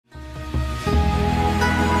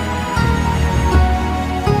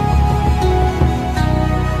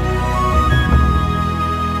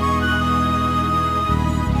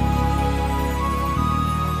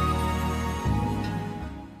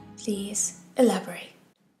elaborate,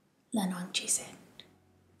 Lanwangchi said.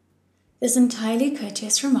 This entirely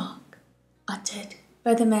courteous remark, uttered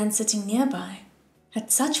by the man sitting nearby,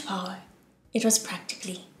 had such power it was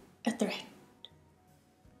practically a threat.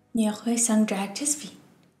 Malice dragged his feet,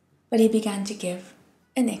 but he began to give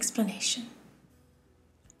an explanation.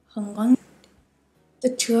 Hongguang, the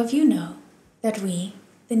two of you know that we,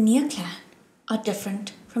 the Nia clan, are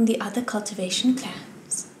different from the other cultivation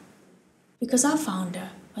clans. Because our founder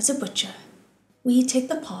was a butcher, we take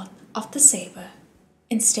the path of the saber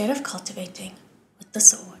instead of cultivating with the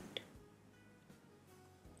sword.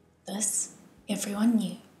 This everyone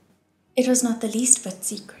knew. It was not the least bit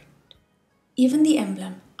secret. Even the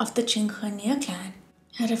emblem of the Nia clan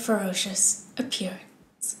had a ferocious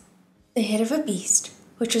appearance, the head of a beast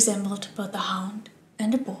which resembled both a hound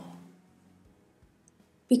and a boar.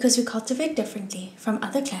 Because we cultivate differently from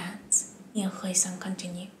other clans, Malice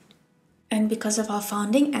continued, and because of our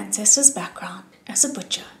founding ancestors' background as a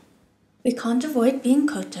butcher, we can't avoid being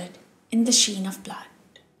coated in the sheen of blood.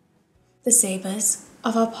 The sabers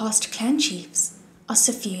of our past clan chiefs are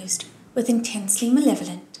suffused with intensely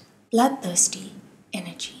malevolent, bloodthirsty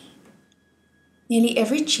energy. Nearly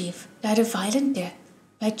every chief died a violent death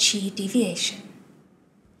by chi deviation.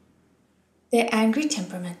 Their angry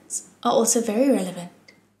temperaments are also very relevant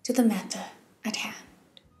to the matter at hand.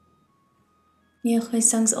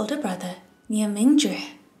 Malice's older brother, Mingzue,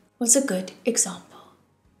 was a good example.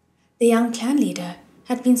 The young clan leader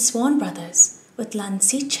had been sworn brothers with Lan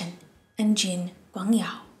Xichen and Jin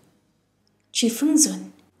Guangyao. Qi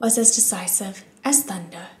Fengzun was as decisive as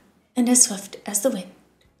thunder and as swift as the wind,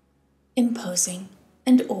 imposing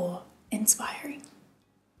and awe-inspiring.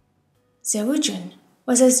 Zhou Jun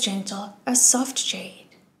was as gentle as soft jade,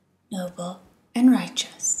 noble and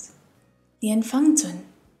righteous. Lian Fangzun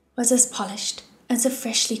was as polished as a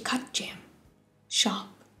freshly cut gem, sharp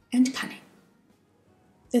and cunning.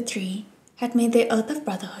 The three had made their oath of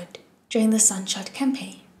brotherhood during the Sunshot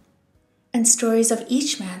campaign, and stories of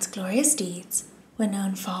each man's glorious deeds were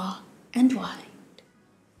known far and wide.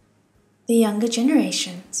 The younger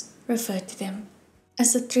generations referred to them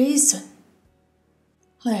as the Three Zun.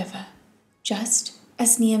 However, just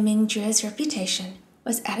as Mingzue's reputation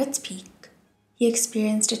was at its peak, he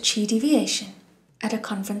experienced a chi deviation at a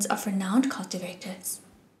conference of renowned cultivators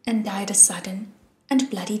and died a sudden and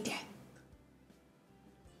bloody death.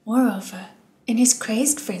 Moreover, in his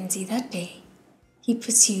crazed frenzy that day, he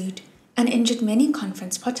pursued and injured many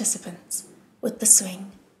conference participants with the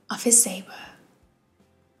swing of his saber.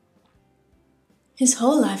 His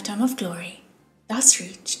whole lifetime of glory thus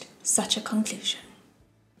reached such a conclusion.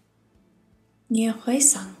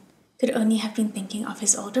 Malice could only have been thinking of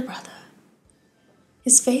his older brother.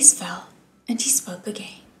 His face fell, and he spoke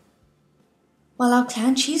again. While our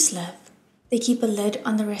clan chiefs live, they keep a lid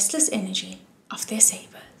on the restless energy of their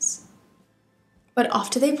sabers. But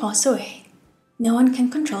after they pass away, no one can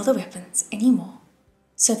control the weapons anymore,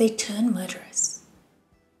 so they turn murderous.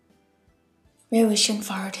 Wei-Wuxian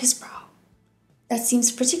furrowed his brow. That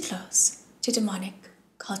seems pretty close to demonic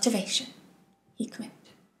cultivation, he commented.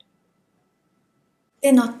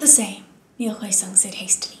 They're not the same, Malice said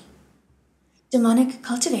hastily. Demonic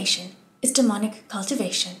cultivation is demonic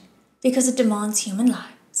cultivation because it demands human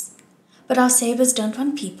lives. But our sabers don't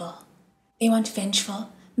want people. They want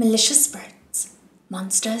vengeful, malicious spirits,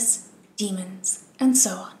 monsters, demons, and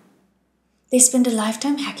so on. They spend a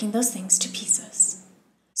lifetime hacking those things to pieces.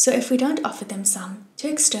 So if we don't offer them some to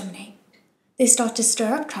exterminate, they start to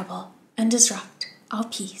stir up trouble and disrupt our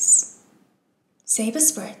peace. Saber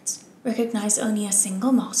spirits recognize only a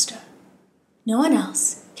single master. No one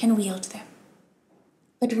else can wield them.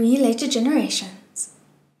 But we later generations,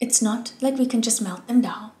 it's not like we can just melt them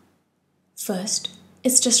down. First,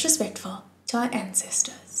 it's disrespectful to our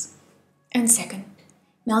ancestors. And second,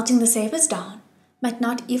 melting the sabers down might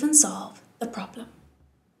not even solve the problem.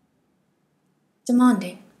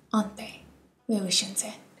 Demanding, aren't they? Wei-Wuxian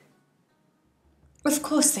said. Of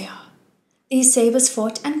course they are. These sabers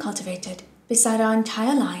fought and cultivated beside our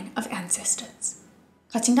entire line of ancestors,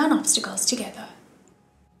 cutting down obstacles together.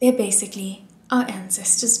 They're basically our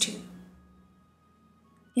ancestors too.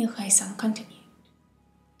 Malice continued.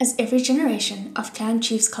 As every generation of clan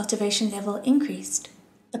chief's cultivation level increased,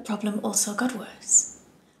 the problem also got worse,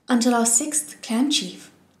 until our 6th clan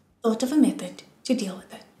chief thought of a method to deal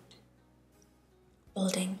with it.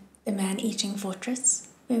 Building the man-eating fortress?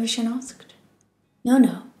 Wei-Wuxian asked.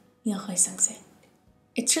 No, Malice said.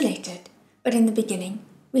 It's related, but in the beginning,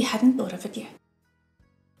 we hadn't thought of it yet.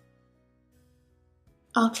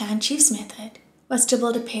 Our clan chief's method was to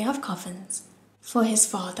build a pair of coffins for his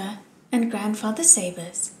father and grandfather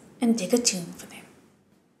sabers and dig a tomb for them.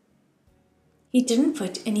 He didn't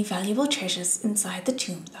put any valuable treasures inside the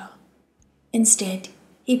tomb, though. Instead,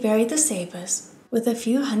 he buried the sabers with a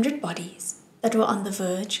few hundred bodies that were on the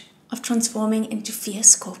verge of transforming into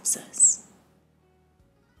fierce corpses.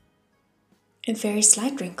 A very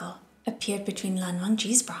slight wrinkle appeared between Lan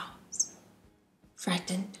Wangji's brows.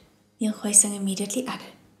 Frightened, Malice immediately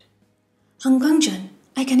added, "Han Guangjun,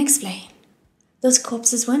 I can explain. Those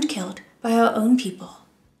corpses weren't killed by our own people.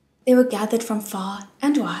 They were gathered from far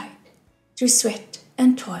and wide, through sweat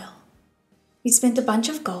and toil. We spent a bunch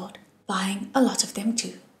of gold buying a lot of them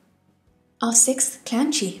too. Our 6th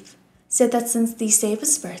clan chief said that since these saber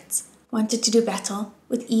spirits wanted to do battle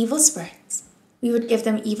with evil spirits, we would give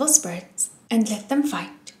them evil spirits and let them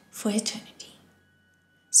fight for eternity.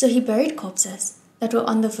 So he buried corpses that were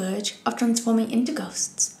on the verge of transforming into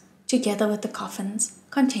ghosts, together with the coffins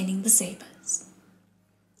containing the sabers.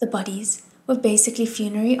 The bodies were basically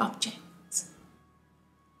funerary objects.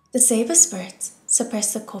 The saber spirits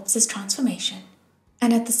suppressed the corpse's transformation,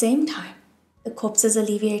 and at the same time, the corpses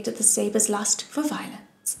alleviated the sabers' lust for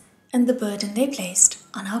violence and the burden they placed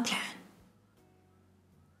on our clan.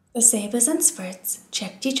 The sabers and spirits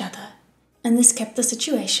checked each other, and this kept the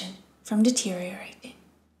situation from deteriorating.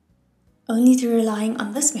 Only through relying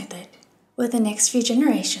on this method were the next few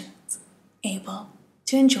generations able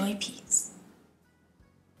to enjoy peace."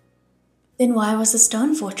 "Then why was the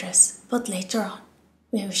stone fortress built later on?"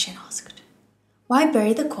 Wei-Wuxian asked. "Why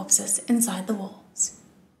bury the corpses inside the walls?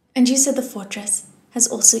 And you said the fortress has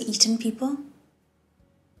also eaten people?"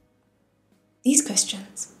 "These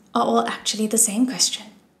questions are all actually the same question,"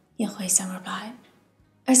 Malice replied.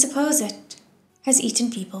 "I suppose it has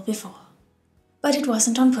eaten people before, but it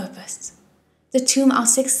wasn't on purpose. The tomb our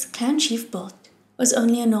 6th clan chief built was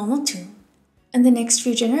only a normal tomb, and the next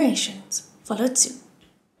few generations followed suit.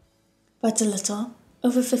 But a little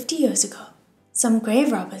over 50 years ago, some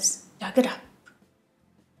grave robbers dug it up."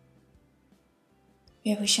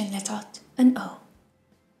 Wei-Wuxian let out an "oh."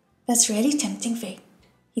 That's really tempting fate,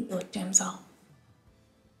 he thought to himself.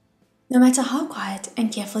 No matter how quiet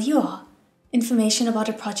and careful you are, information about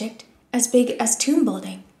a project as big as tomb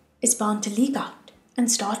building is bound to leak out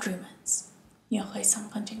and start rumors, Malice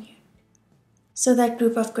continued. So that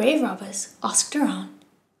group of grave robbers asked around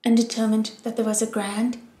and determined that there was a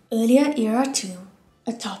grand, earlier era tomb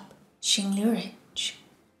atop Xinglu Ridge.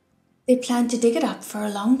 They planned to dig it up for a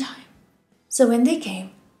long time, so when they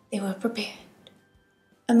came, they were prepared.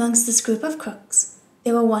 Amongst this group of crooks,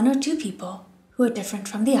 there were 1 or 2 people who were different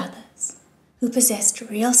from the others, who possessed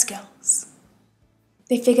real skills.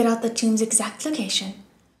 They figured out the tomb's exact location,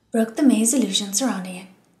 broke the maze illusion surrounding it,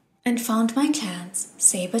 and found my clan's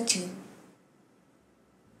saber tomb.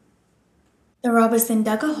 The robbers then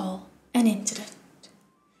dug a hole and entered it.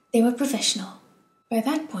 They were professional. By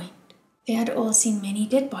that point, they had all seen many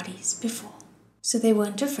dead bodies before, so they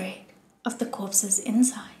weren't afraid of the corpses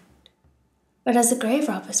inside. But as the grave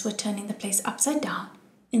robbers were turning the place upside down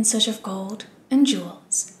in search of gold and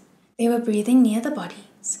jewels, they were breathing near the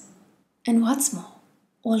bodies. And what's more,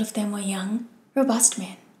 all of them were young, robust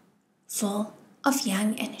men, full of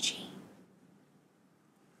yang energy.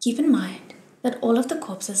 Keep in mind that all of the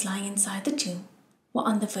corpses lying inside the tomb were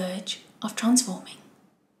on the verge of transforming.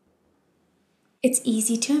 It's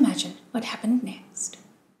easy to imagine what happened next.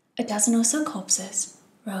 A dozen or so corpses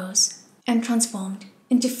rose and transformed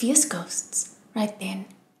into fierce ghosts right then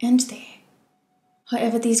and there.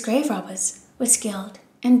 However, these grave robbers were skilled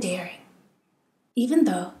and daring. Even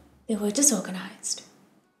though they were disorganized,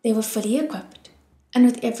 they were fully equipped, and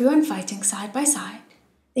with everyone fighting side by side,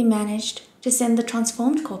 they managed to send the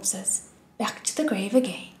transformed corpses back to the grave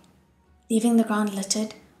again, leaving the ground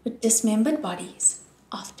littered with dismembered bodies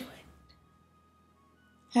afterward.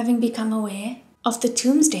 Having become aware of the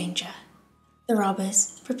tomb's danger, the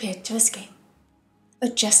robbers prepared to escape.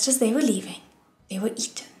 But just as they were leaving, they were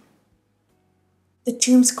eaten. The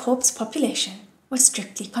tomb's corpse population was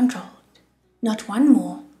strictly controlled. Not one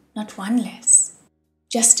more, not one less.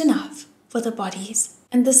 Just enough for the bodies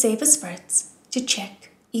and the saber spirits to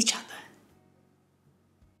check each other.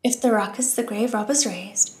 If the ruckus the grave robbers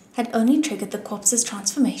raised had only triggered the corpse's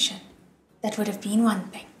transformation, that would have been one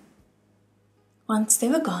thing. Once they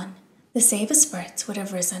were gone, the saber spirits would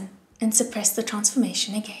have risen and suppressed the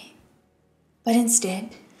transformation again. But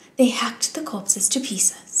instead, they hacked the corpses to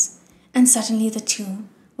pieces, and suddenly the tomb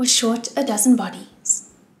was short a dozen bodies.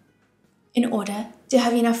 In order to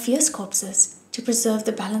have enough fierce corpses to preserve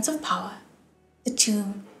the balance of power, the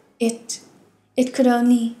tomb, it could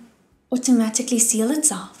only automatically seal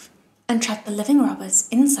itself and trap the living robbers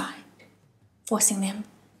inside, forcing them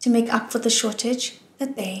to make up for the shortage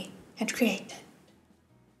that they had created.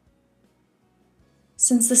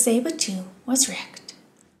 Since the Saber tomb was wrecked,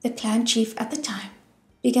 the clan chief at the time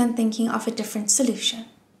began thinking of a different solution.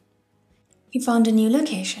 He found a new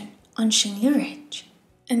location on Xinglu Ridge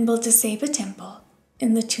and built a Saber temple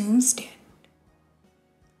in the tomb's stead.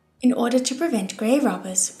 In order to prevent grave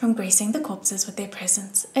robbers from gracing the corpses with their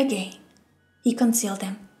presence again, he concealed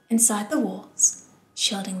them inside the walls,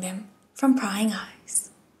 shielding them from prying eyes.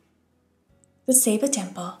 The Saber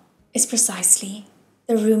temple is precisely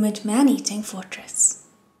the rumored man-eating fortress.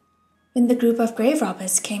 When the group of grave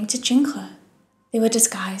robbers came to Qinghe, they were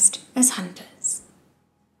disguised as hunters.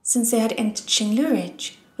 Since they had entered Xinglu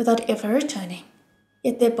Ridge without ever returning,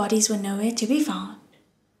 yet their bodies were nowhere to be found,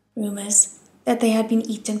 rumors that they had been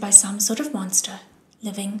eaten by some sort of monster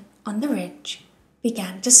living on the ridge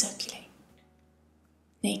began to circulate.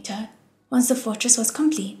 Later, once the fortress was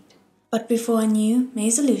complete, but before a new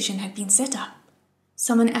mausoleum had been set up,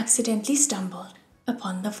 someone accidentally stumbled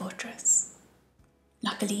upon the fortress.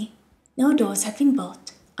 Luckily, no doors had been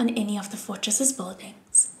built on any of the fortress's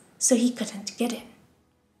buildings, so he couldn't get in.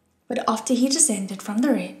 But after he descended from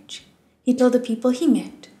the ridge, he told the people he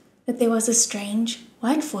met that there was a strange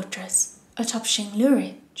white fortress atop Xinglu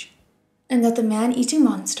Ridge, and that the man-eating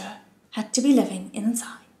monster had to be living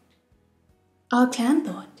inside. Our clan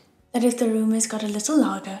thought that if the rumors got a little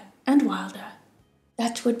louder and wilder,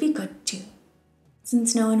 that would be good too,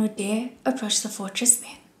 since no one would dare approach the fortress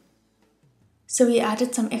then. So we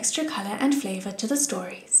added some extra color and flavor to the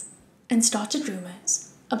stories and started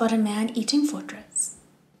rumors about a man-eating fortress,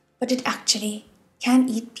 but it actually can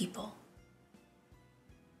eat people.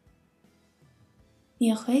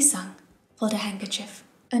 Malice pulled a handkerchief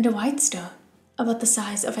and a white stone about the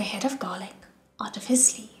size of a head of garlic out of his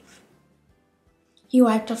sleeve. He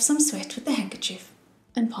wiped off some sweat with the handkerchief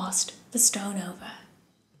and passed the stone over.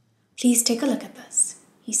 "Please take a look at this,"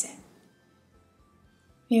 he said.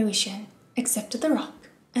 Malice accepted the rock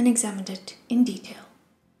and examined it in detail.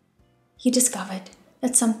 He discovered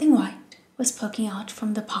that something white was poking out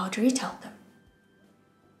from the powdery talcum.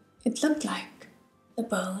 It looked like the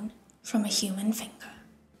bone from a human finger.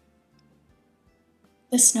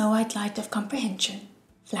 The snow-white light of comprehension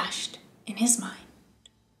flashed in his mind.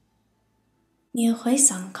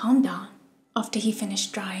 Malice calmed down after he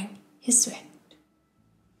finished drying his sweat.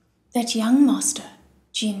 That young master,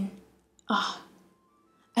 Jin,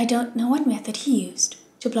 I don't know what method he used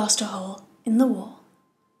to blast a hole in the wall.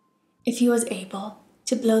 If he was able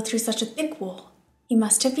to blow through such a thick wall, he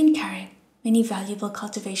must have been carrying many valuable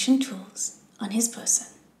cultivation tools on his person.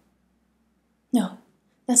 No,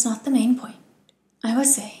 that's not the main point. I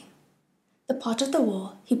was saying, the part of the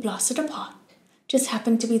wall he blasted apart just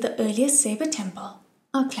happened to be the earliest Saber temple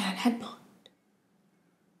our clan had built.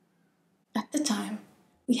 At the time,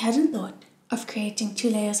 we hadn't thought of creating 2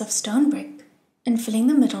 layers of stone brick and filling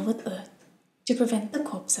the middle with earth to prevent the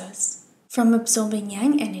corpses from absorbing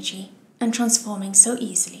yang energy and transforming so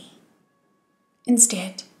easily.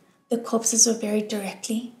 Instead, the corpses were buried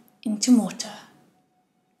directly into mortar.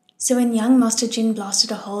 So when young Master Jin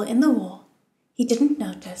blasted a hole in the wall, he didn't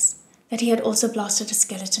notice that he had also blasted a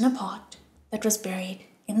skeleton apart that was buried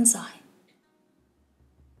inside.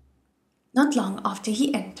 Not long after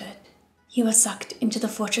he entered, he was sucked into the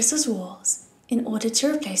fortress's walls in order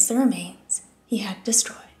to replace the remains he had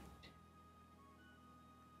destroyed.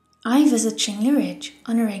 I visit Xinglu Ridge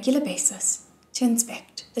on a regular basis to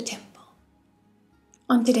inspect the temple.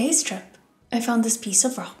 On today's trip, I found this piece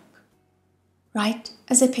of rock. Right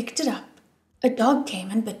as I picked it up, a dog came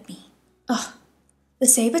and bit me. The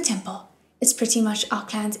Saber temple is pretty much our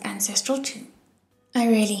clan's ancestral tomb.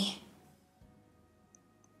 The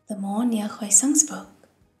more Malice spoke,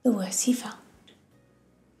 the worse he felt.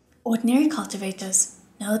 Ordinary cultivators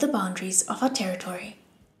know the boundaries of our territory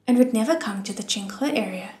and would never come to the Qinghe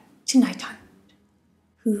area to night hunt.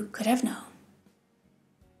 Who could have known?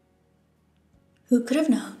 Who could have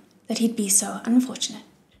known that he'd be so unfortunate?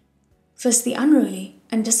 First, the unruly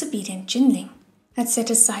and disobedient Jinling had set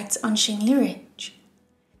his sights on Xinglu Ridge.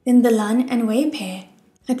 Then the Lan and Wei pair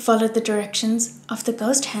had followed the directions of the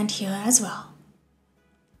ghost hand here as well.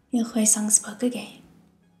 Malice spoke again.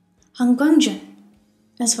 Han Guangjun,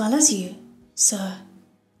 as well as you, sir,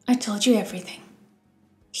 I told you everything.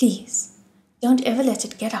 Please, don't ever let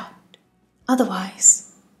it get out. Otherwise,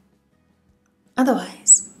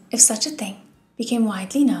 if such a thing became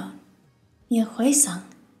widely known, Malice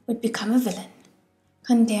would become a villain,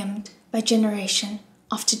 condemned by generation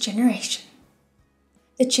after generation.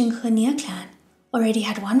 The Qinghe clan already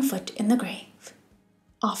had 1 foot in the grave.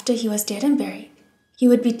 After he was dead and buried, he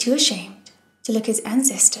would be too ashamed to look his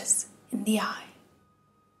ancestors in the eye.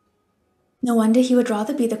 No wonder he would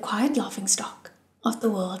rather be the quiet laughingstock of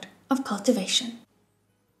the world of cultivation.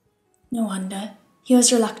 No wonder he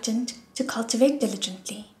was reluctant to cultivate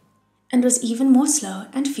diligently, and was even more slow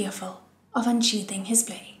and fearful of unsheathing his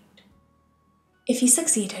blade. If he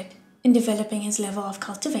succeeded in developing his level of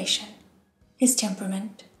cultivation, his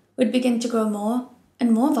temperament would begin to grow more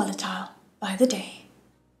and more volatile by the day,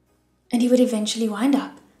 and he would eventually wind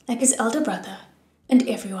up like his elder brother and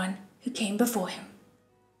everyone who came before him,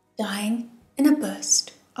 dying in a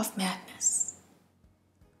burst of madness.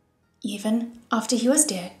 Even after he was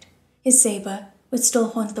dead, his saber would still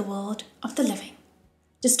haunt the world of the living,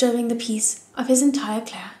 disturbing the peace of his entire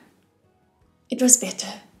clan. It was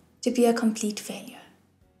better to be a complete failure.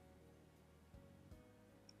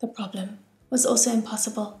 The problem was also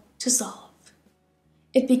impossible to solve.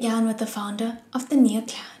 It began with the founder of the Nia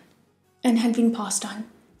clan and had been passed on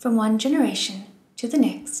from one generation to the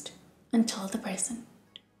next until the present.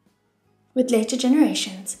 Would later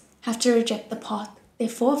generations have to reject the path their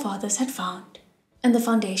forefathers had found and the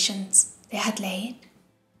foundations they had laid?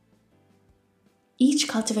 Each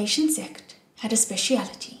cultivation sect had a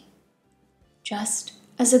speciality. Just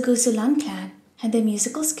as the Gusulan clan had their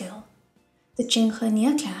musical skill, the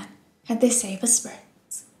Nia clan had their saber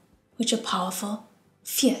spirits, which were powerful,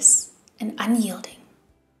 fierce, and unyielding.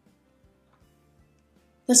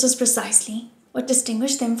 This was precisely what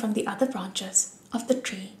distinguished them from the other branches of the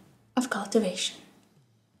tree of cultivation.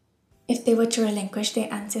 If they were to relinquish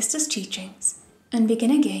their ancestors' teachings and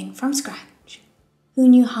begin again from scratch, who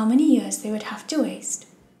knew how many years they would have to waste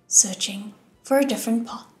searching for a different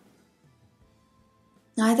path?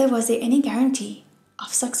 Neither was there any guarantee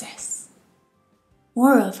of success.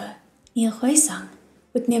 Moreover,玥玥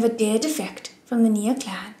would never dare defect from the Nia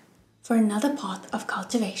clan for another path of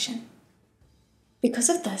cultivation. Because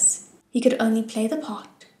of this, he could only play the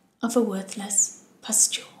part of a worthless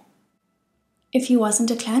pustule. If he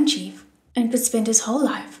wasn't a clan chief and could spend his whole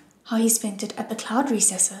life how he spent it at the cloud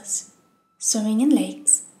recesses, swimming in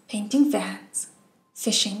lakes, painting fans,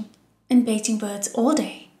 fishing, and baiting birds all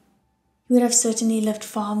day, he would have certainly lived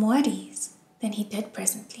far more at ease than he did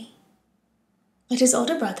presently. But his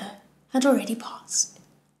older brother had already passed.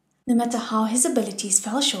 No matter how his abilities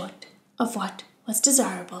fell short of what was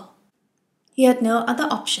desirable, he had no other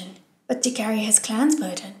option but to carry his clan's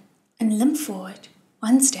burden and limp forward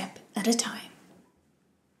one step at a time.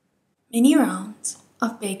 Many rounds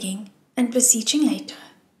of begging and beseeching later,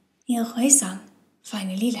玥玥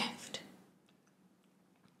finally left.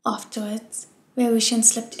 Afterwards, Wei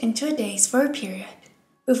slipped into a daze for a period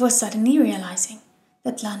before suddenly realizing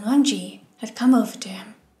that Lan Wangji had come over to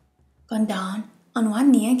him, gone down on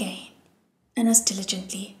one knee again, and was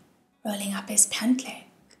diligently rolling up his pant leg.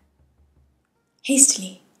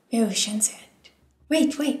 Hastily, Wei said,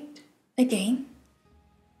 Wait, again?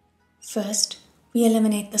 First, we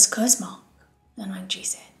eliminate this curse mark, Lan Wangji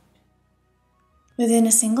said. Within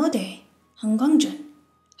a single day, Han Guangjun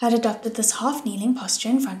had adopted this half-kneeling posture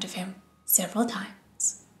in front of him several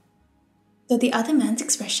times. Though the other man's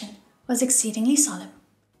expression was exceedingly solemn,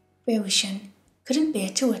 Wei couldn't bear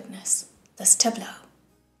to witness this tableau.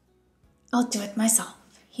 I'll do it myself,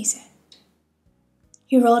 he said.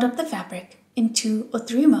 He rolled up the fabric in 2 or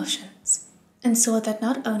 3 motions and saw that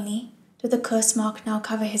not only did the curse mark now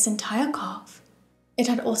cover his entire calf, it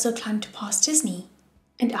had also climbed past his knee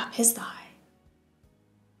and up his thigh.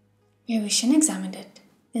 Wei examined it,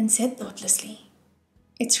 then said thoughtlessly,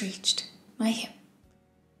 It's reached my hip.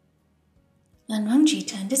 Lan Wangji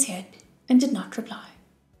turned his head and did not reply.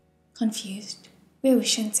 Confused, Wei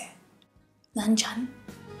said, Lan Chan,